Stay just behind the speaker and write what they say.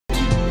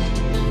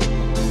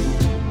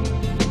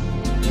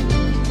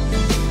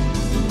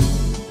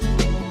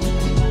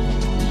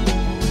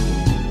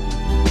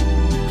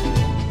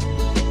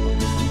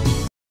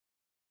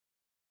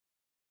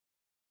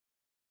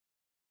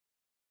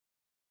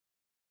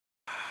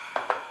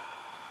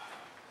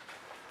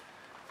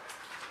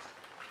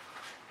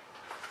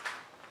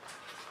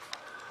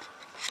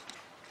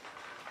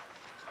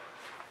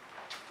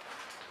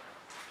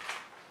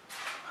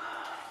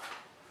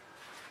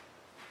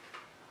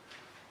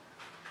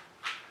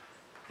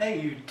Hey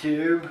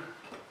YouTube,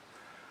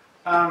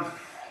 I'm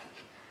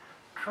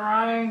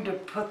trying to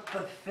put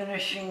the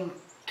finishing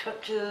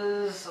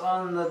touches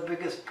on the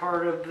biggest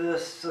part of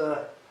this.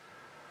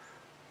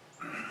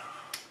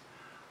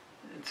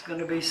 It's going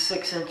to be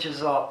 6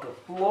 inches off the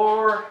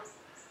floor.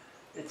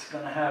 It's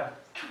going to have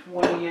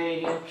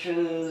 28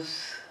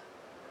 inches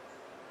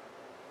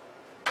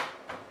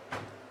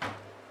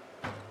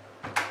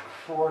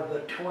for the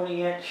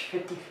 20-inch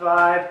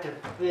 55 to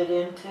fit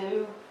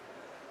into.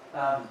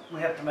 We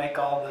have to make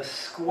all this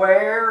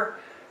square.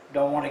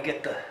 Don't want to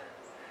get the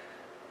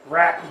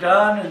rack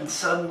done and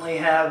suddenly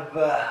have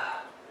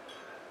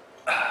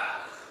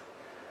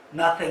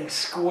nothing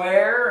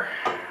square,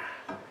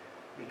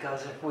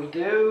 because if we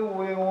do,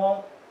 we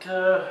won't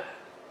it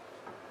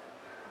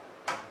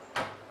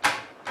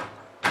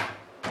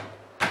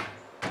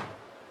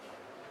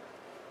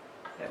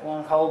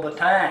won't hold the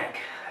tank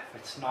if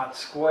it's not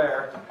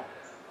square.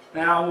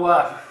 Now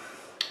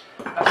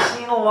I've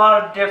seen a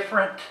lot of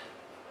different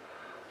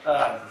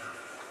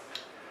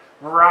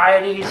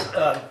varieties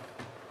of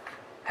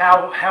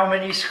how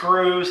many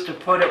screws to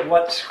put at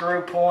what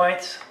screw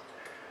points.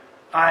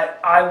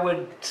 I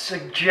would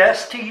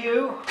suggest to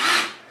you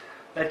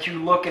that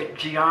you look at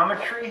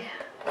geometry,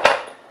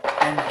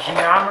 and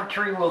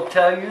geometry will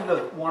tell you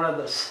that one of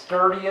the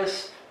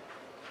sturdiest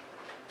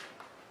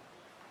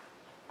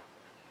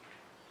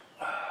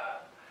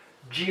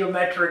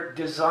geometric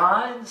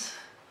designs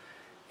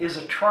is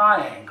a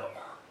triangle.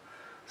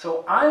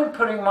 So I'm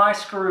putting my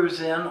screws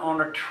in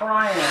on a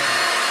triangle.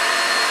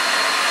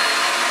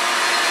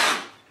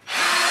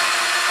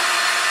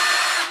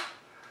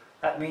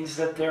 That means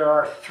that there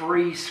are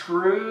 3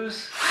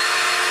 screws.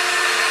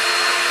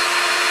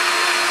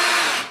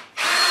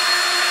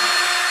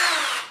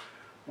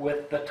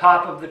 With the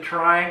top of the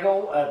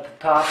triangle at the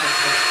top of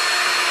the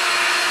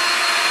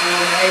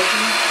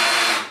formation.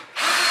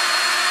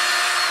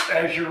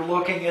 As you're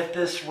looking at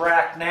this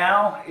rack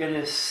now, it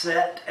is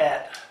set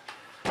at,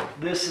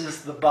 this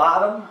is the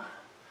bottom,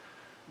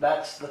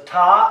 that's the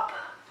top,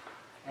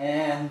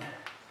 and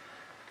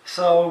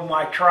so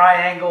my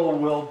triangle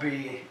will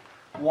be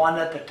 1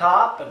 at the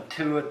top and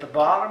 2 at the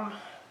bottom.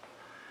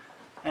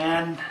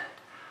 And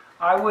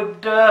I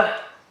would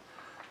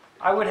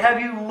have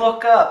you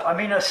look up. I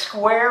mean, a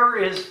square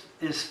is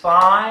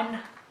fine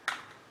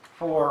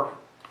for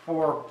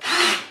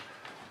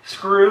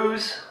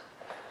screws,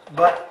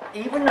 but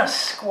even a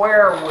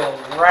square will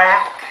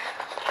rack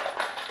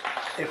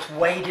if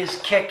weight is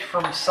kicked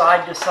from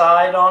side to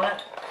side on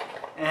it.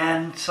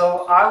 And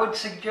so I would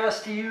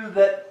suggest to you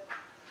that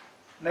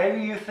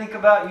maybe you think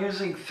about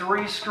using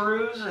 3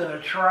 screws in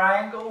a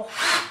triangle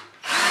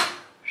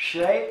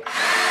shape.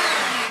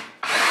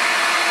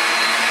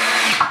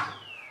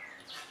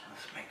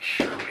 Let's make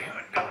sure we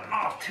haven't gotten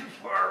off too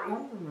far.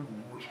 Ooh,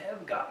 we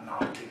have gotten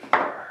off too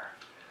far.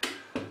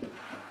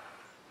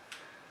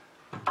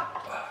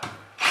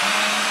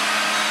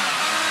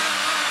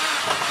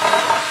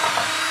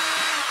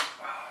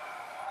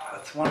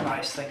 That's one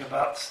nice thing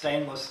about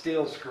stainless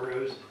steel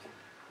screws.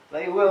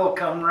 They will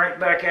come right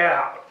back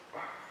out.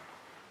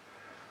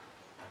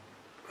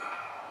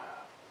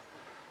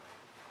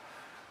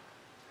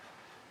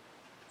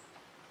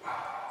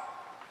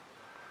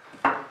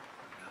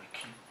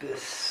 Keep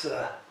this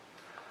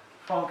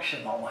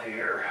functional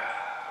here.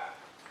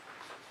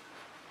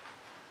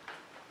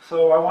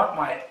 So I want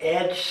my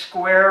edge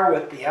square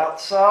with the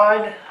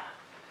outside,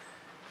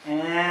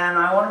 and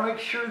I want to make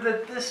sure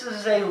that this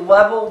is a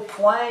level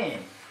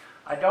plane.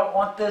 I don't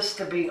want this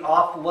to be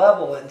off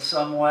level in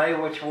some way,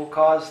 which will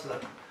cause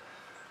the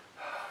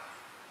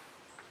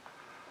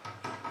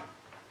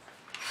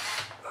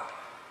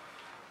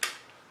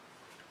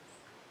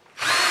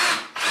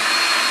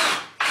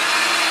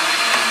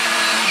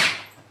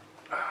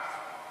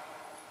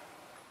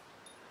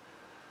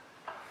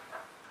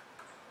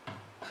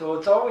So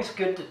it's always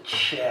good to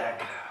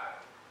check.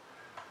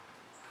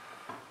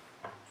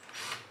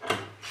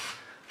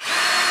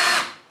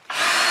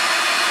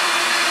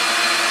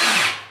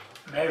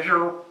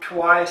 Measure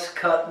twice,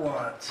 cut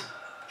once.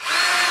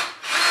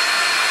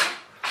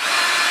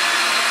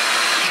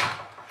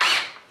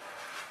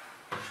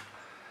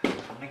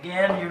 And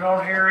again, you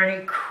don't hear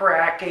any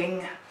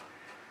cracking.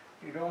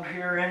 You don't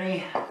hear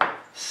any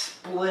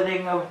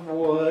splitting of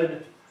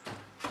wood.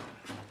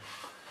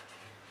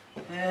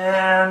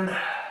 And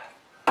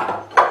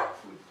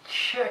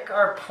check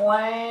our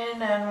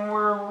plane, and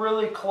we're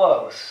really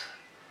close.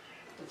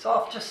 It's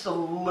off just a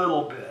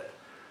little bit.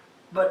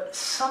 But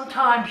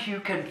sometimes you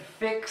can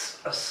fix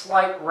a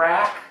slight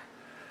rack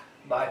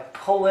by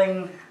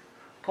pulling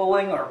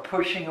or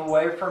pushing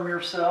away from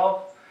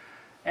yourself.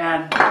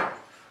 And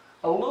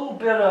a little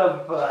bit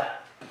of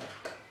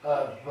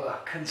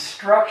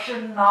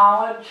construction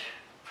knowledge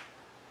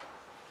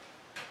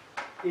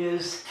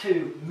is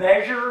to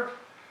measure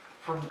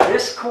from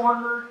this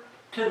corner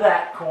to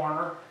that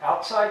corner,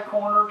 outside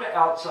corner to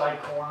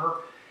outside corner,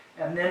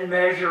 and then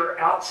measure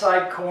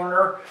outside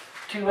corner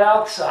to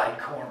outside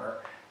corner.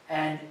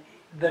 And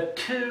the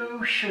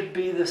two should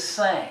be the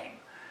same.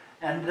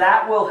 And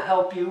that will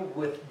help you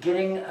with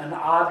getting an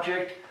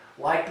object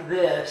like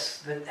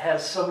this that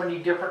has so many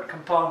different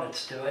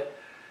components to it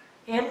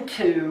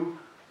into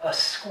a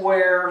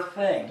square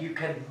thing. You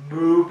can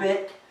move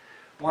it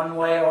one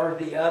way or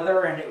the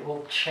other and it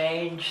will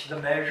change the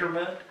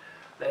measurement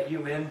that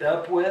you end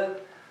up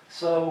with.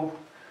 So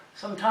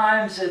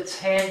sometimes it's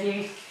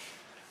handy,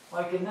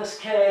 like in this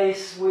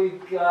case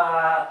we've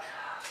got,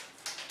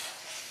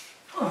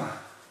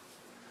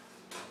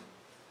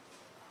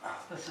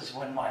 this is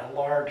when my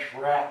large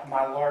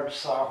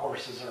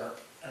sawhorses are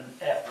an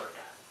effort.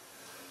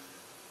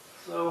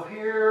 So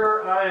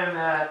here I am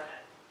at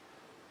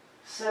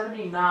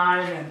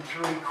 79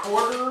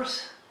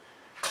 3/4.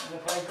 And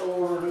if I go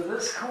over to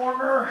this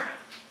corner,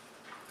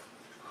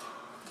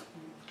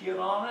 get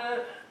on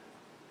it.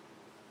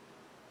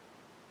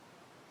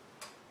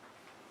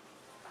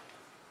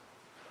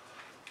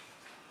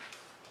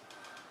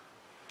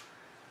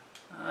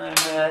 I'm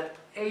at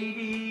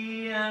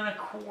 80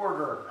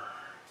 1/4,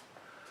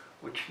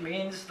 which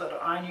means that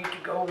I need to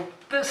go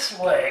this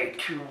way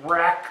to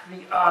rack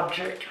the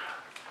object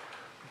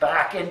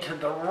back into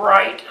the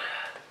right.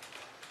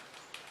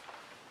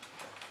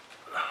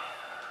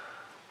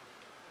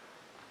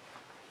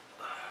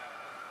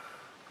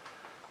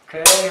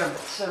 Okay, I'm at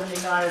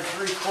 79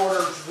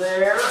 3/4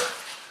 there.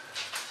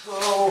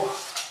 So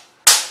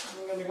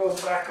I'm going to go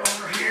back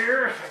over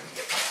here if I can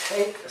get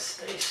my tape to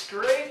stay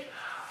straight.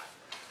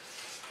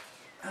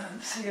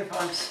 And see if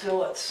I'm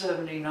still at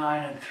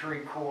 79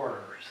 3/4.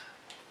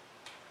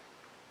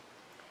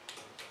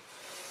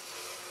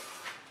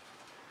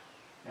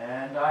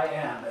 And I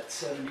am at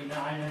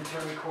 79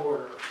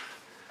 3/4.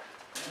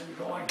 And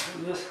going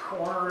from this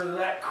corner to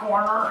that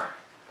corner.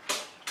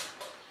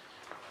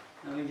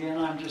 And again,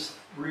 I'm just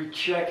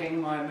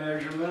rechecking my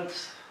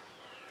measurements.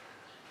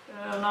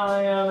 And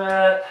I am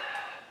at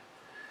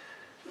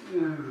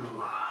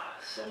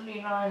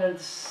 79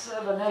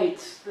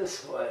 7/8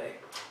 this way.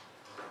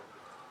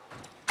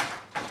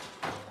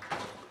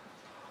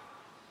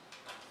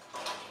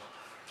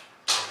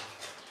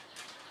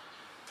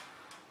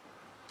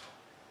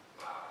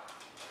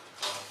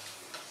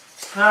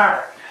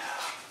 Alright,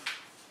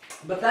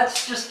 but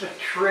that's just a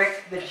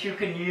trick that you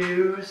can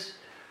use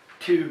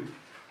to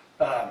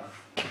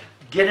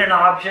get an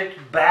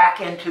object back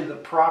into the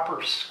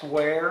proper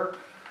square.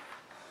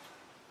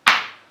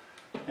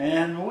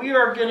 And we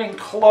are getting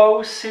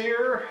close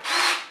here.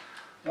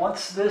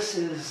 Once this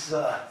is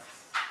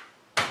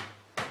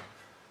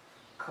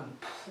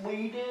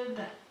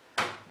completed,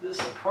 this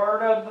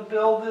part of the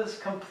build is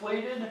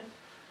completed,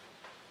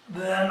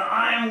 then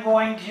I'm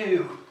going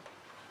to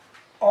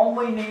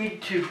only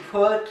need to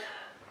put,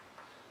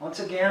 once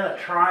again, a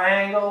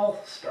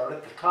triangle, start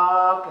at the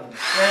top and the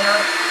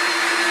center.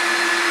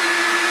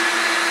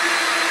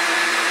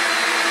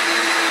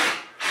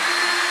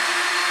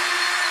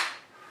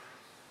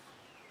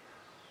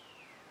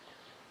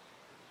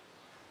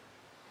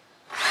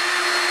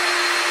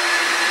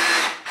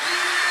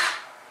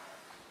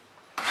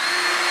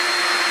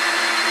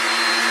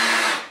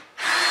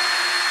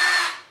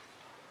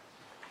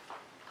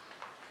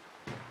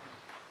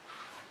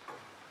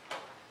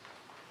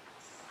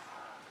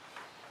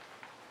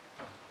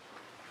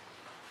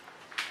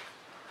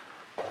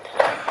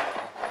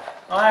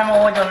 I'm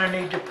only going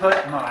to need to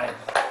put my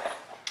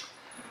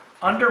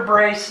under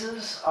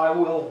braces. I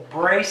will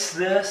brace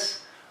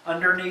this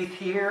underneath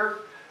here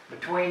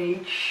between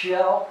each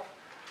shell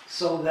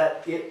so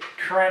that it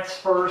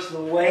transfers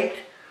the weight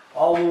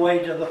all the way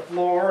to the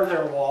floor.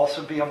 There will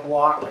also be a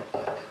block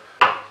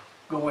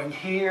going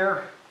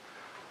here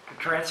to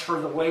transfer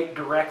the weight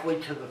directly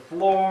to the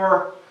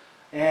floor.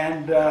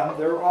 And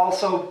there will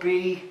also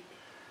be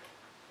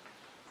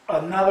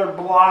another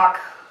block,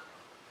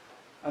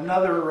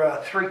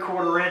 another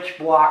 3/4 inch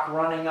block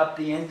running up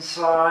the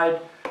inside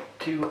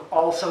to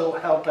also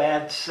help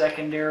add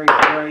secondary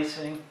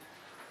bracing.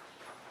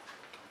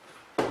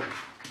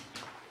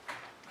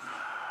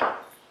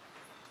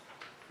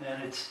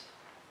 And it's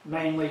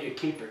mainly to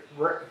keep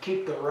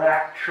the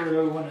rack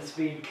true when it's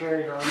being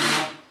carried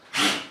around.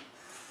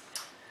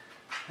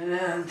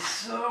 And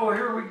so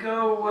here we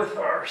go with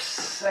our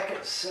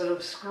second set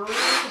of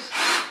screws.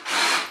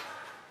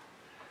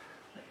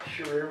 Make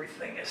sure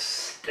everything is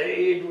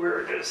stayed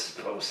where it is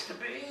supposed to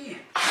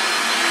be.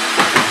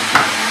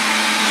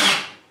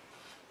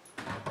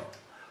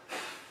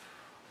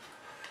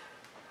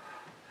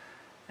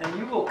 And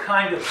you will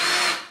kind of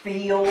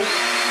feel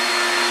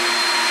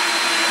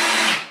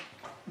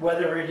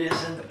whether it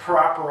is in the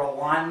proper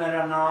alignment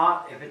or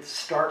not. If it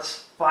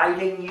starts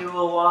fighting you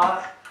a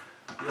lot,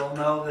 you'll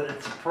know that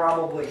it's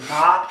probably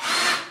not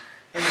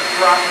in the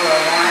proper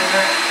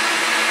alignment,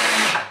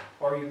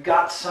 or you've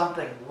got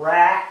something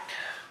racked,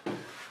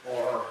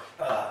 or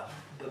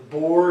the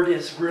board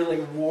is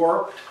really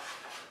warped.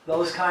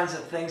 Those kinds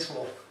of things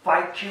will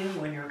fight you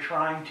when you're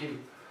trying to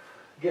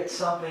get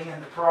something in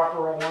the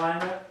proper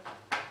alignment.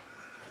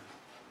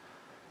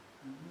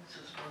 And this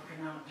is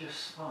working out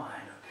just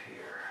fine up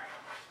here.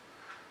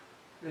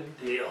 Good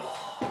deal.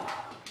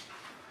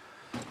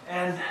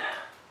 And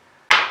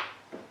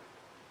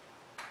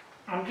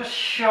I'm just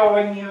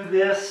showing you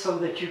this so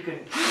that you can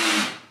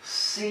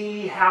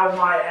see how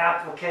my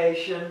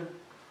application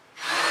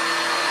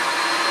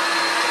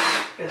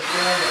is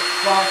going to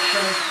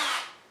function.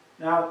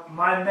 Now,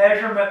 my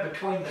measurement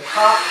between the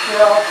top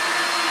shelf,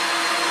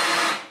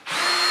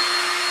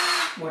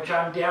 which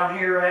I'm down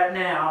here at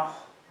now,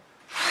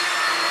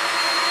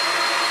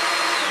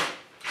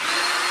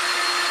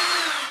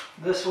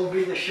 this will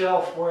be the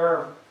shelf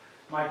where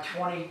my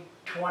 20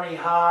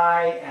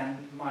 high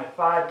and my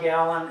 5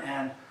 gallon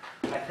and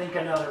I think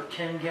another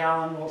 10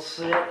 gallon will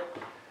sit.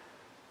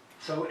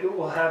 So it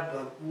will have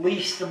the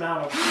least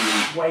amount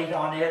of weight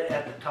on it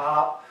at the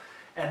top.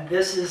 And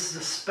this is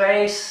the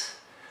space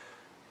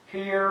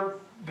here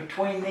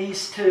between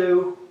these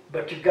two,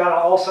 but you've got to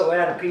also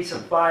add a piece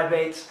of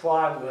 5/8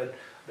 plywood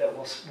that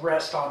will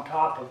rest on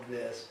top of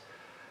this.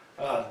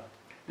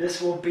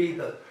 This will be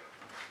the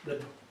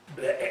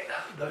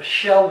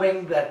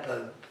shelving that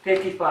the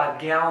 55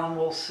 gallon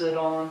will sit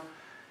on,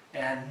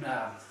 and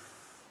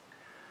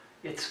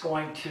it's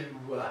going to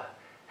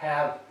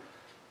have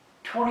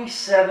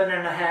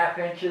 27.5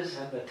 inches,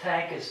 and the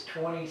tank is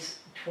 20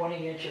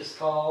 inches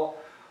tall.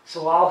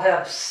 So I'll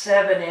have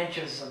 7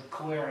 inches of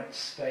clearance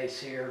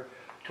space here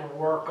to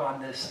work on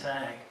this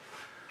tank.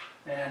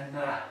 And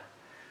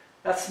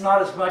that's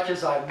not as much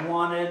as I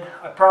wanted.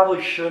 I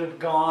probably should have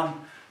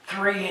gone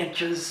 3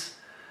 inches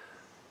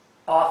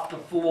off the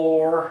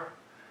floor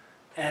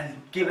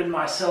and given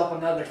myself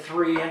another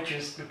 3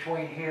 inches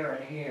between here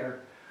and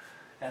here.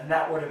 And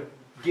that would have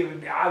given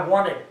me, I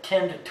wanted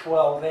 10 to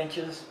 12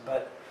 inches,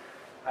 but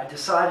I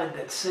decided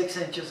that 6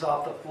 inches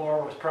off the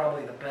floor was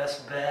probably the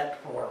best bet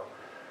for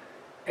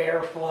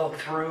airflow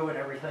through and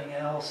everything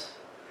else.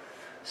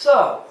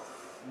 So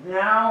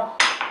now,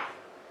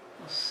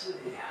 let's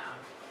see,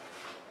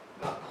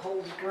 got the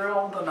holes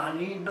drilled and I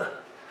need the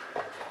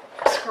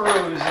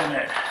screws in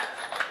it.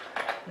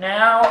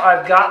 Now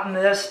I've gotten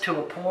this to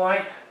a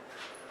point,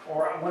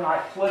 or when I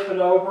flip it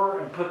over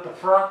and put the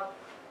front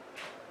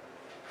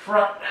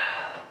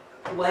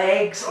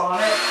legs on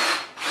it,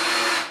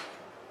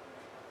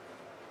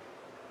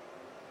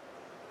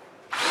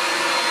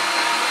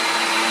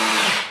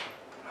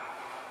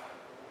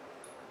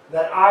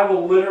 that I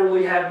will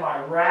literally have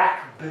my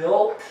rack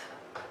built.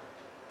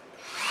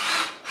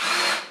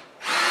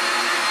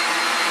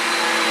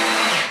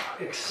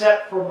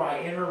 Except for my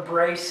inner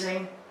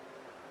bracing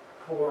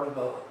for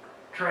the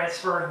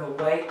transferring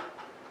the weight,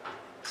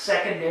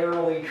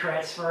 secondarily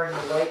transferring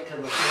the weight to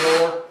the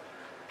floor.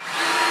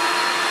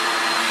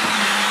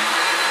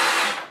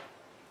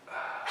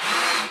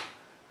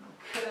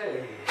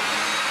 Okay.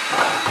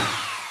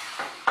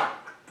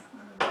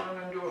 I'm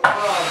into a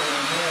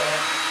problem here.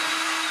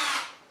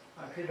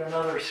 I've hit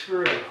another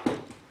screw.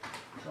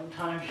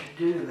 Sometimes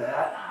you do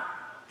that.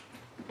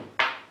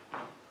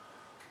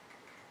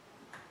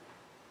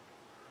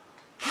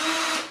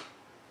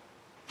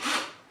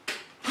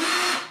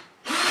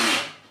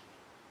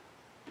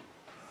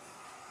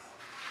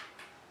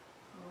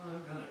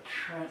 I'm going to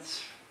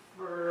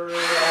transfer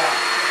that.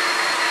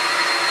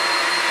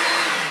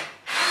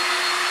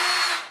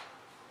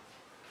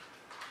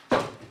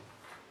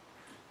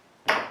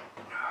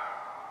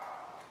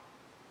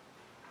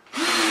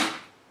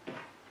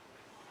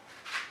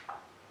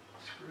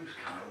 Screw's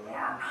kind of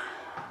warm.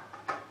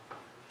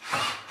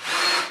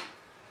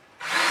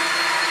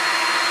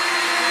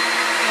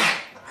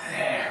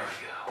 There we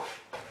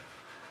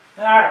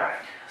go.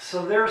 Alright,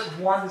 so there's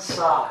one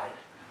side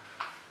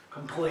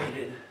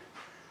completed.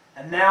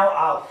 And now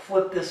I'll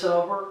flip this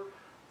over,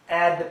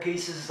 add the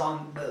pieces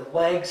on the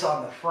legs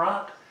on the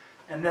front,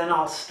 and then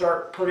I'll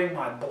start putting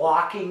my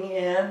blocking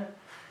in.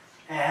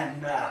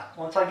 And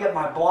once I get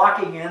my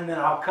blocking in, then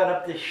I'll cut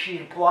up this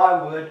sheet of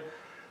plywood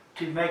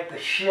to make the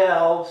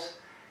shelves,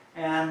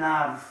 and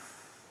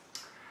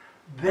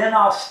then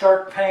I'll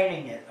start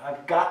painting it.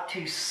 I've got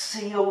to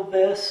seal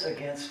this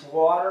against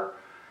water,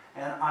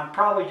 and I'm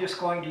probably just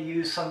going to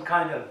use some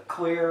kind of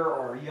clear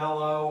or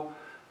yellow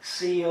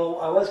seal.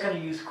 I was going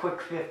to use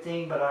Quick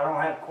 15, but I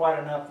don't have quite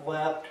enough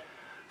left,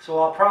 so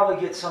I'll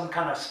probably get some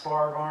kind of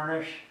spar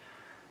varnish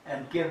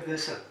and give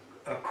this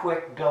a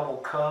quick double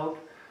coat,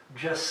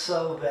 just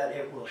so that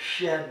it will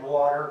shed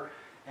water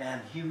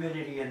and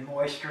humidity and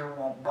moisture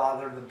won't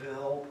bother the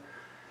build.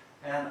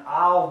 And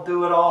I'll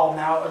do it all.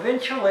 Now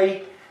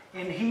eventually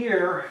in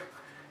here,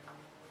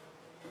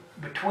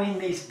 between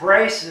these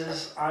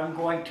braces, I'm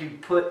going to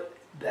put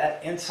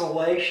that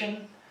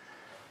insulation,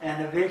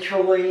 and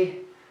eventually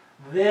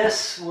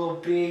this will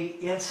be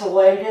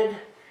insulated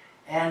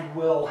and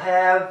will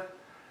have,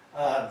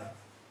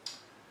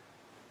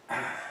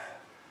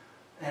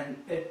 and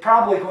it's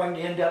probably going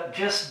to end up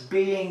just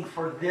being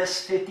for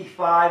this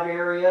 55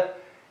 area.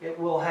 It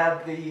will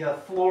have the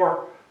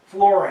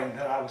flooring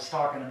that I was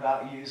talking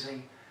about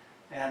using,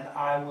 and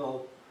I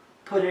will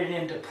put it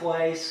into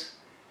place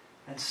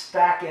and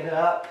stack it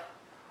up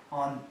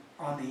on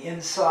the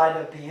inside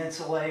of the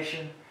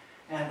insulation.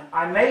 And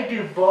I may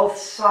do both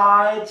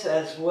sides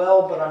as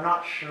well, but I'm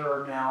not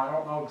sure now. I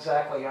don't know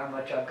exactly how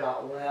much I've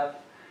got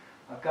left.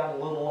 I've got a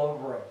little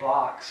over a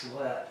box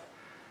left.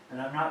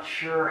 and I'm not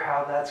sure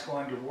how that's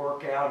going to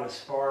work out as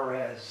far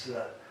as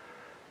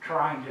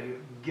trying to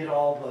get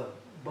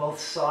both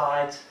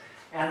sides.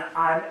 And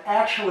I'm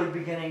actually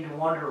beginning to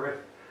wonder if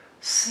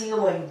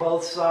sealing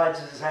both sides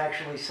is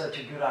actually such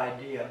a good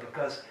idea,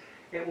 because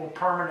it will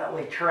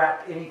permanently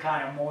trap any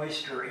kind of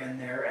moisture in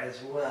there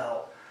as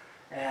well.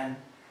 And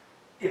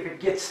if it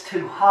gets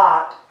too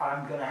hot,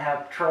 I'm going to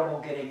have trouble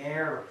getting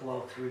air to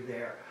flow through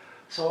there.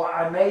 So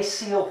I may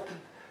seal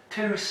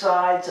two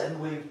sides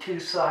and leave two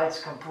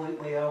sides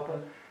completely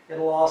open.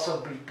 It'll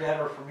also be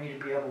better for me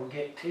to be able to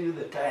get to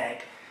the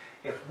tank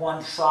if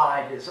one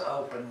side is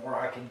open where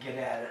I can get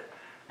at it.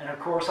 And of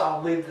course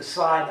I'll leave the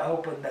side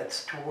open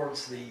that's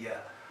towards the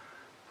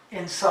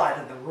inside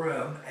of the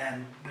room,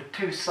 and the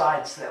two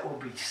sides that will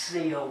be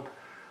sealed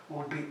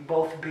will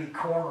both be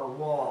corner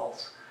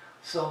walls,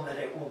 so that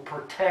it will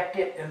protect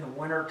it in the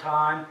winter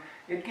time.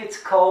 It gets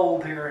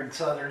cold here in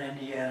southern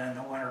Indiana in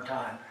the winter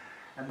time.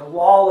 And the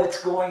wall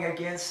it's going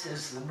against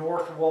is the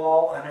north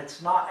wall, and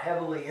it's not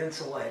heavily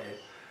insulated.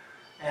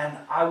 And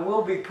I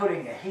will be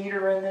putting a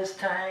heater in this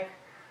tank,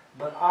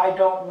 but I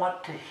don't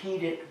want to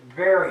heat it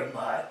very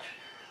much,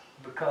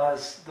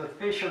 because the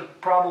fish are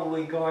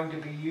probably going to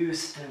be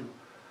used to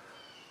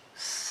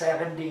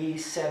 70,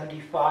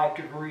 75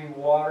 degree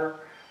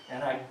water,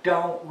 and I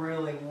don't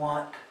really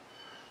want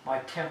my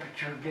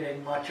temperature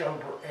getting much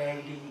over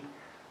 80.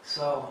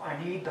 So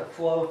I need the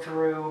flow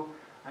through.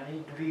 I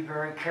need to be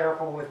very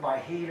careful with my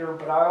heater,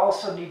 but I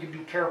also need to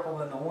be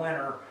careful in the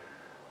winter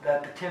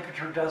that the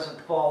temperature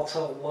doesn't fall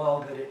so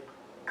low that it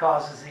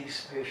causes these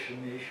fish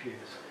some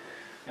issues.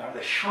 Now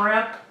the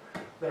shrimp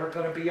that are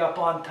going to be up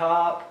on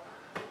top,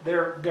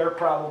 they're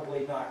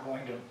probably not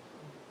going to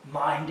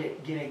mind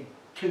it getting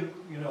too,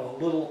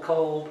 a little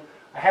cold.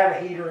 I have a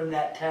heater in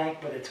that tank,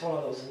 but it's one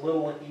of those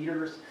little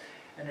heaters,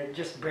 and it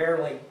just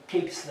barely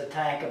keeps the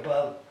tank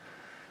above,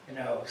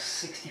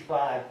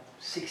 65,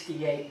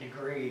 68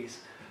 degrees.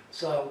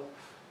 So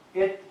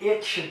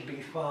it should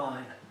be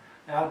fine.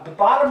 Now the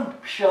bottom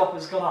shelf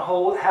is going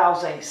to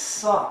house a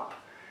sump,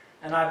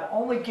 and I've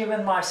only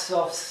given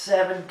myself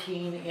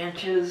 17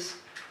 inches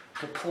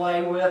to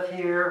play with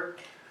here.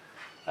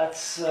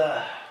 That's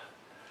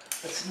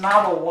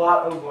not a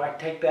lot. Oh, I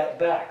take that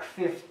back.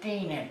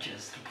 15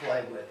 inches to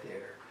play with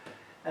here.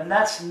 And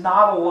that's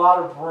not a lot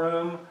of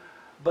room,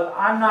 but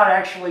I'm not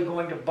actually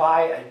going to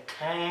buy a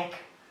tank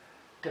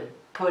to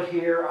put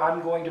here.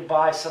 I'm going to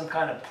buy some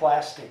kind of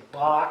plastic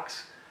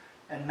box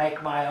and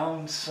make my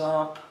own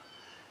sump.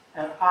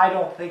 And I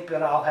don't think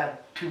that I'll have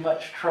too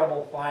much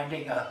trouble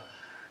finding a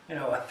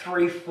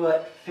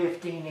 3-foot,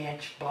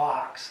 15-inch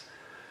box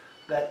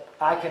that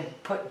I can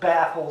put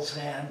baffles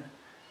in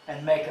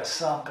and make a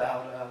sump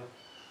out of.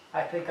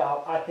 I think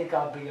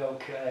I'll be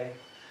okay.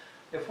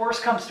 If worse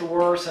comes to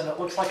worse and it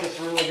looks like it's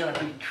really going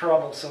to be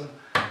troublesome,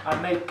 I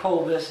may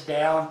pull this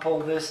down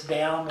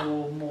a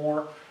little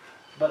more,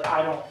 but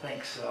I don't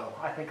think so.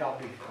 I think I'll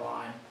be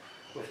fine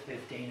with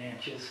 15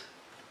 inches.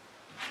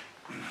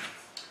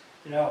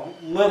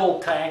 Little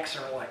tanks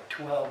are like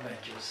 12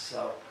 inches,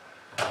 so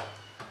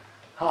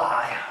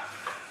hi.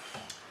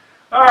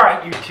 All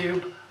right,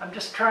 YouTube. I'm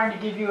just trying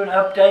to give you an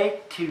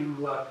update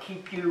to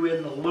keep you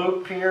in the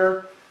loop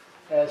here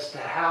as to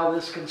how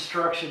this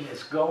construction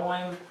is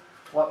going,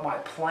 what my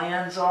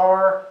plans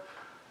are,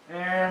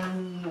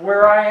 and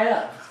where I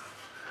am.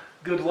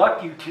 Good luck,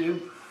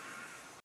 YouTube.